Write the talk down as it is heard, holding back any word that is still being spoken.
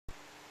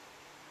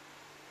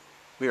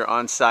We are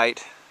on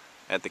site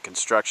at the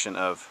construction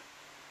of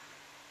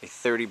a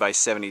 30 by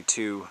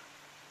 72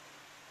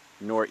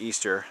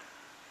 nor'easter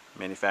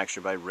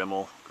manufactured by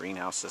Rimol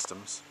greenhouse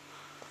systems.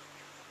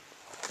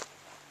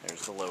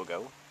 There's the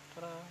logo.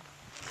 Ta-da.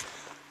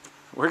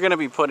 We're going to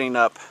be putting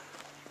up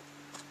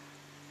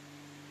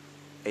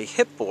a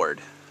hip board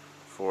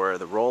for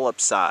the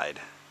roll-up side.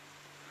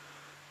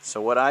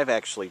 So what I've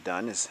actually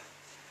done is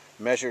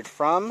measured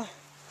from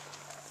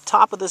the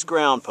top of this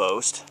ground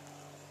post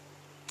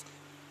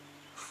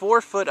 4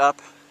 foot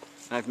up,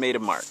 and I've made a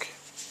mark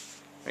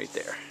right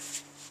there.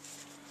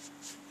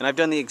 And I've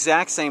done the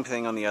exact same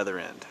thing on the other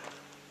end.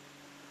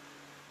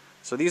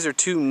 So these are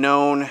two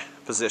known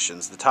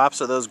positions. The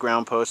tops of those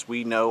ground posts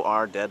we know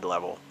are dead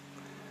level.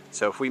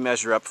 So if we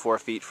measure up 4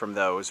 feet from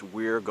those,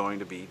 we're going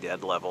to be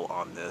dead level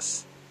on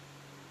this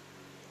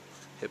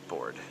hip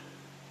board.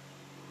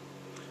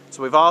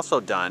 So we've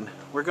also done,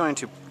 we're going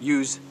to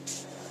use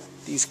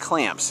these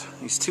clamps,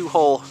 these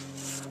 2-hole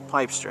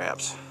pipe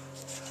straps.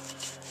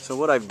 So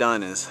what I've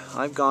done is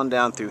I've gone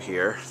down through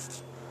here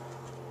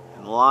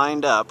and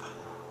lined up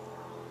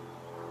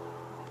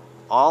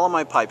all of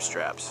my pipe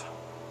straps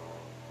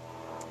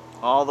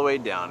all the way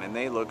down, and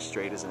they look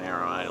straight as an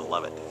arrow, and I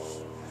love it.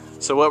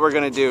 So what we're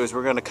going to do is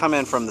we're going to come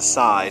in from the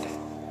side.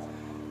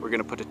 We're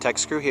going to put a tech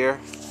screw here.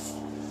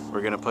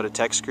 We're going to put a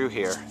tech screw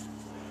here.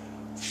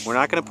 We're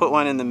not going to put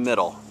one in the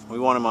middle. We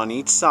want them on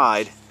each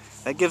side.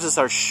 That gives us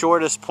our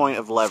shortest point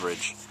of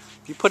leverage.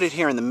 If you put it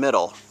here in the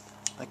middle,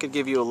 that could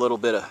give you a little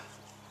bit of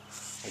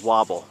a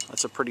wobble.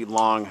 That's a pretty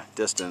long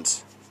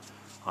distance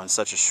on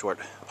such a short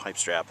pipe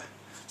strap.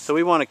 So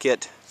we want to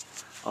get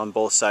on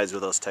both sides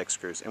with those tech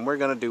screws, and we're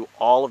going to do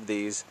all of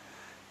these.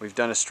 We've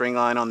done a string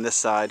line on this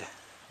side.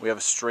 We have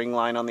a string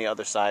line on the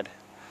other side.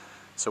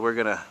 So we're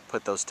going to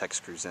put those tech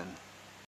screws in.